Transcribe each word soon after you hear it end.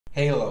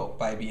Halo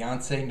by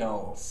Beyonce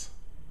Knowles.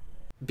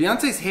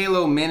 Beyonce's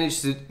Halo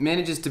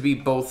manages to be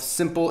both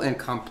simple and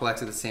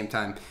complex at the same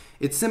time.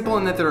 It's simple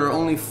in that there are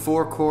only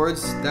 4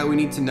 chords that we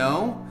need to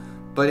know,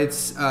 but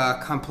it's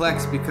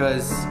complex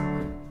because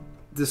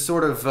the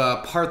sort of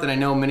part that I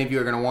know many of you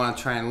are going to want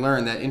to try and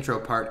learn, that intro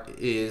part,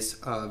 is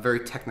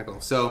very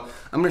technical. So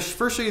I'm going to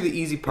first show you the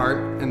easy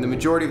part, and the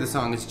majority of the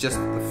song is just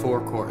the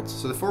 4 chords.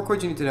 So the 4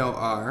 chords you need to know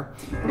are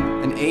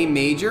an A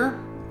major.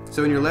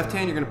 So in your left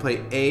hand you're going to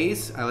play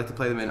A's. I like to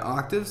play them in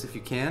octaves if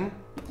you can.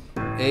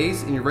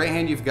 A's. In your right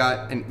hand you've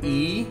got an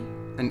E,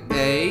 an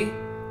A,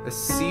 a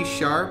C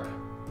sharp,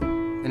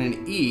 and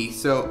an E.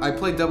 So I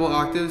play double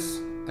octaves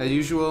as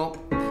usual.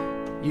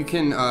 You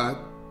can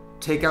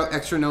take out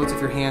extra notes if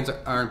your hands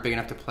aren't big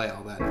enough to play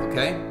all that,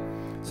 okay?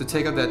 So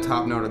take out that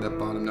top note or that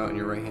bottom note in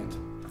your right hand.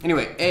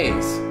 Anyway,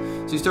 A's.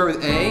 So you start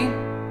with A,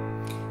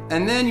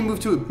 and then you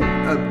move to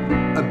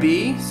a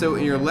B. So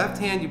in your left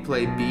hand you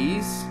play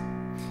B's,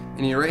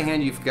 and in your right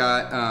hand you've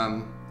got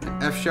an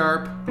F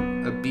sharp,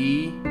 a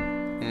B,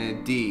 and a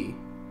D.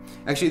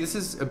 Actually, this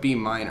is a B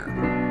minor.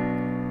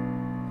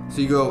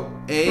 So you go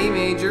A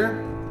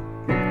major,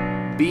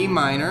 B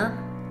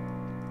minor,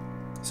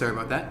 sorry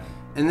about that,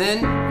 and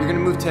then you're going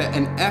to move to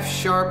an F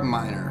sharp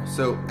minor.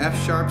 So F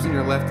sharp's in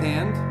your left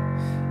hand,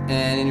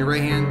 and in your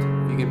right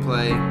hand you can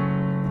play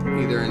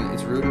either in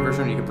its root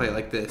inversion, or you can play it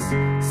like this: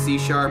 C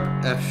sharp,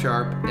 F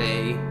sharp,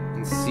 A,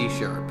 and C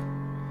sharp.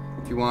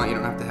 If you want, you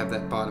don't have to have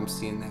that bottom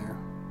C in there.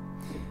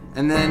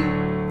 And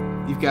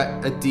then you've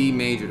got a D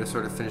major to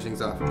sort of finish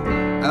things off.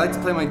 I like to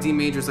play my D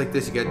majors like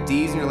this. You got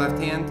D's in your left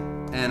hand,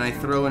 and I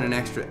throw in an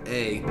extra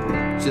A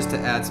just to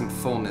add some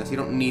fullness. You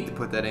don't need to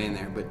put that A in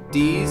there, but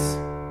D's,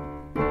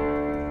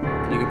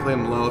 and you can play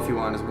them low if you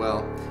want as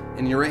well.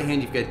 In your right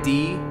hand you've got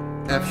D,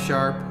 F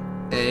sharp,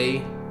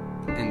 A,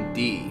 and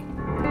D,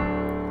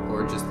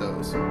 or just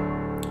those.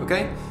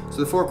 Okay? So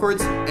the 4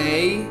 chords: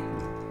 A,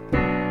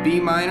 B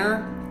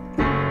minor,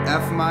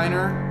 F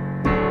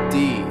minor,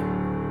 D.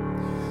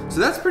 So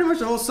that's pretty much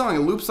the whole song. It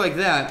loops like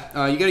that.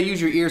 You got to use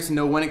your ears to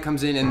know when it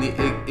comes in and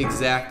the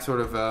exact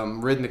sort of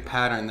rhythmic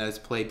pattern that is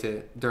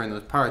played during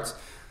those parts.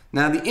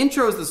 Now the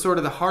intro is the sort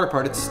of the harder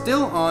part. It's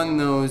still on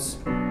those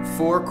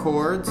 4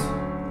 chords.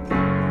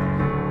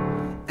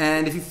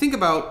 And if you think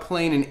about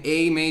playing an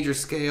A major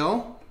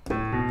scale,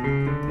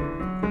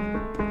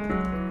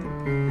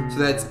 so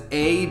that's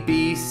A,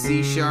 B,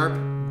 C sharp,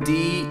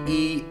 D,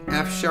 E,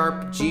 F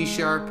sharp, G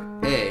sharp,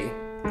 A.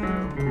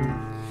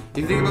 If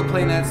you think about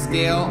playing that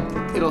scale,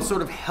 it'll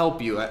sort of help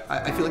you.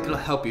 I feel like it'll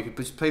help you. If you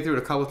just play through it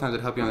a couple of times,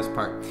 it'll help you on this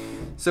part.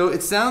 So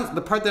it sounds,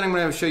 the part that I'm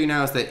going to show you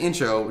now is that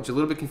intro, which is a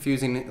little bit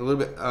confusing, a little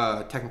bit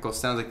technical,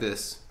 sounds like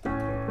this.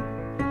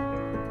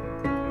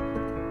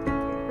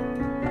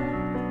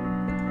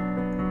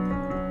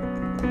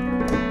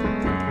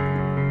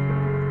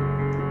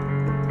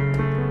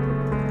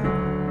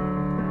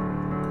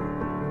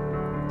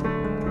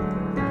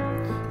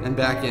 And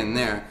back in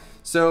there.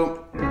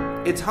 So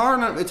it's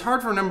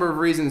hard for a number of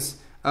reasons.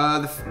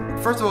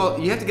 First of all,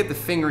 you have to get the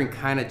fingering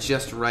kind of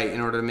just right in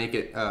order to make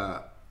it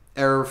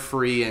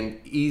error-free and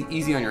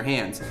easy on your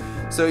hands.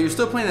 So you're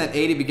still playing that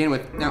A to begin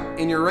with. Now,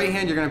 in your right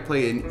hand, you're going to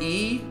play an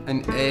E,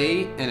 an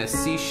A, and a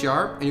C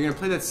sharp, and you're going to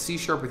play that C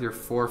sharp with your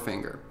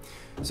forefinger.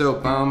 So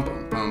bum,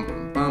 bum, bum,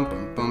 bum, bum,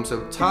 bum, bum.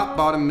 So top,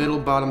 bottom, middle,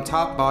 bottom,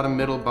 top, bottom,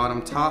 middle,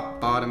 bottom,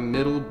 top, bottom,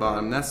 middle,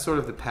 bottom. That's sort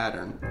of the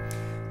pattern.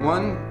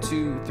 1,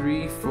 2,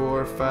 3,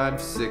 4, 5,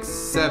 6,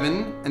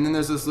 7, and then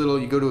there's this little,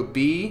 you go to a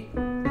B,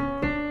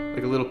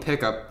 like a little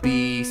pickup,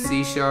 B,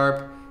 C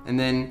sharp, and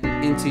then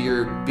into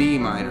your B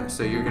minor.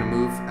 So you're going to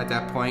move, at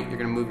that point, you're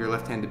going to move your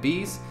left hand to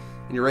B's,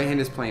 and your right hand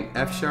is playing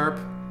F sharp,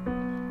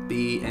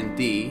 B, and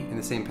D in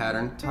the same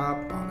pattern: top,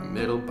 bottom,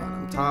 middle,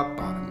 bottom, top,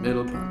 bottom,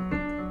 middle,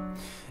 bottom.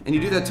 And you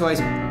do that twice,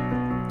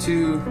 and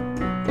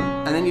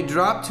then you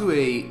drop to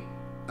a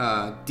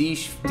D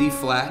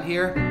flat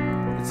here.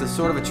 It's a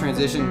sort of a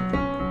transition.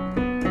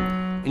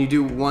 And you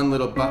do one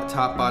little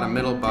top, bottom,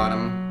 middle,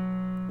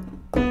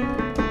 bottom.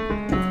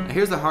 Now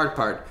here's the hard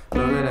part.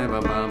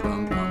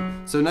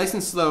 So nice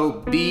and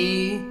slow: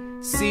 B,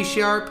 C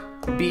sharp,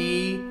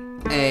 B,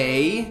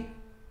 A,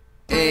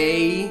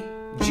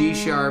 G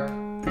sharp,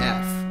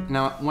 F.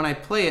 Now when I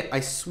play it, I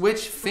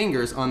switch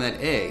fingers on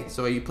that A.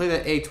 So you play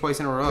that A twice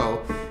in a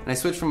row, and I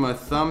switch from a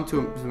thumb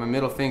to my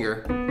middle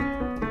finger.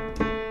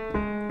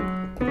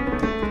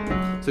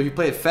 So if you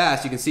play it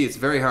fast, you can see it's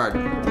very hard.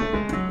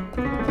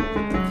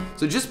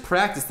 So just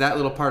practice that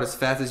little part as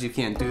fast as you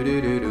can. Do do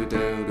do do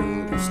do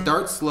do.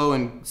 Start slow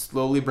and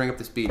slowly bring up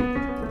the speed.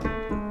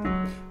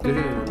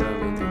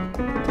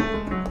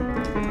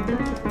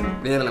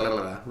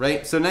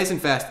 Right? So nice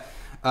and fast.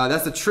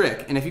 That's the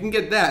trick. And if you can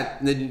get that,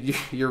 then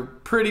you're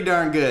pretty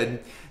darn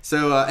good.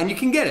 So and you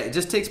can get it. It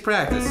just takes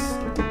practice.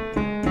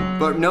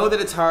 But know that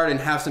it's hard and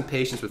have some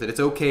patience with it. It's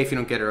okay if you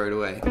don't get it right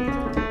away.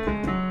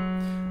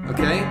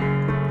 Okay?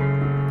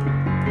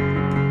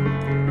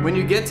 When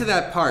you get to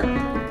that part,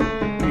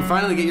 you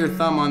finally get your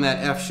thumb on that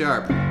F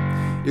sharp,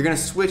 you're going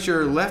to switch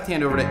your left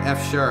hand over to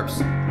F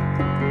sharps.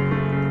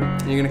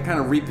 And you're going to kind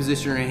of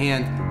reposition your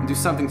hand and do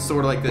something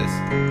sort of like this.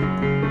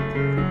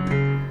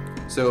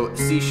 So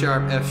C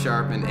sharp, F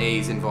sharp, and A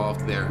is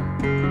involved there.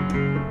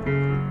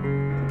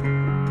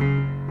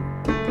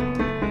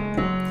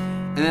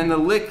 And then the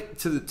lick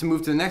to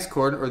move to the next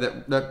chord, or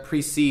that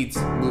precedes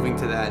moving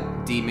to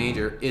that D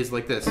major, is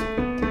like this.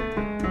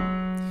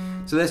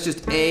 So that's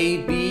just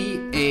A, B,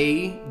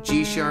 A,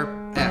 G sharp,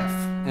 F.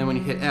 And when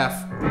you hit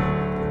F,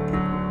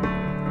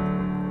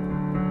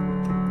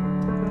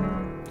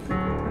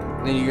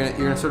 then you're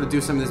gonna sort of do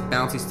some of this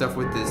bouncy stuff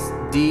with this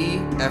D,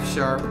 F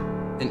sharp,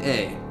 and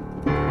A.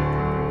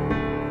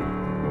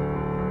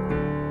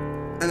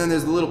 And then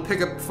there's a little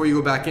pickup before you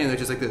go back in,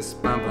 which is like this.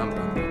 Bum, bum,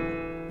 bum,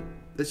 bum.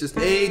 That's just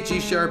A, G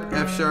sharp,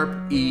 F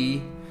sharp,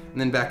 E,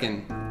 and then back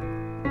in.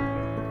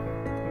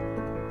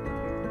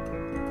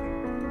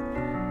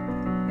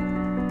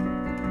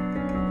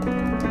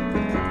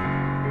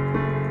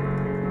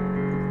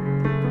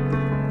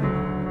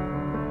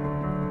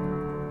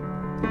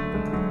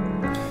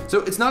 So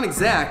it's not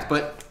exact,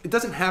 but it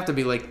doesn't have to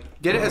be. Like,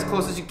 get it as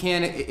close as you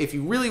can. If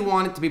you really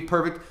want it to be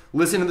perfect,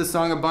 listen to the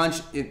song a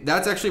bunch.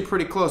 That's actually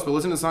pretty close, but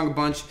listen to the song a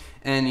bunch,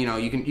 and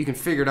you can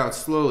figure it out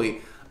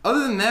slowly. Other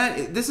than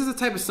that, this is the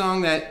type of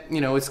song that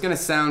it's gonna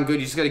sound good.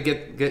 You just gotta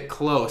get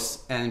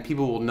close, and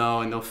people will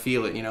know and they'll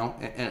feel it,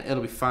 and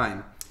it'll be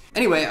fine.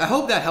 Anyway, I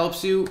hope that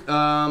helps you.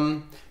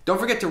 Don't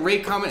forget to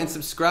rate, comment, and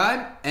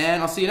subscribe,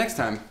 and I'll see you next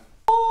time.